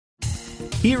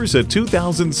Here's a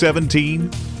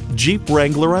 2017 Jeep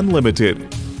Wrangler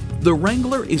Unlimited. The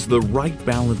Wrangler is the right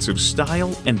balance of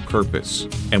style and purpose.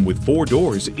 And with 4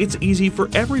 doors, it's easy for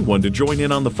everyone to join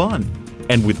in on the fun.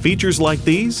 And with features like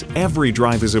these, every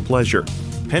drive is a pleasure.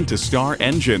 Pentastar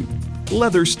engine,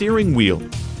 leather steering wheel,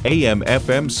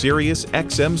 AM/FM Sirius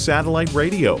XM satellite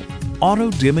radio,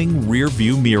 auto-dimming rear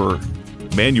view mirror,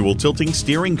 manual tilting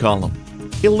steering column,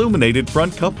 illuminated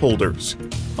front cup holders,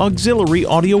 auxiliary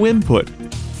audio input,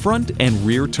 front and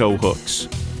rear tow hooks,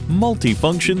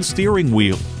 multi-function steering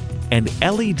wheel, and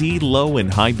LED low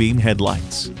and high beam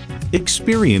headlights.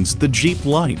 Experience the Jeep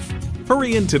life.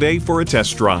 Hurry in today for a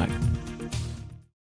test drive.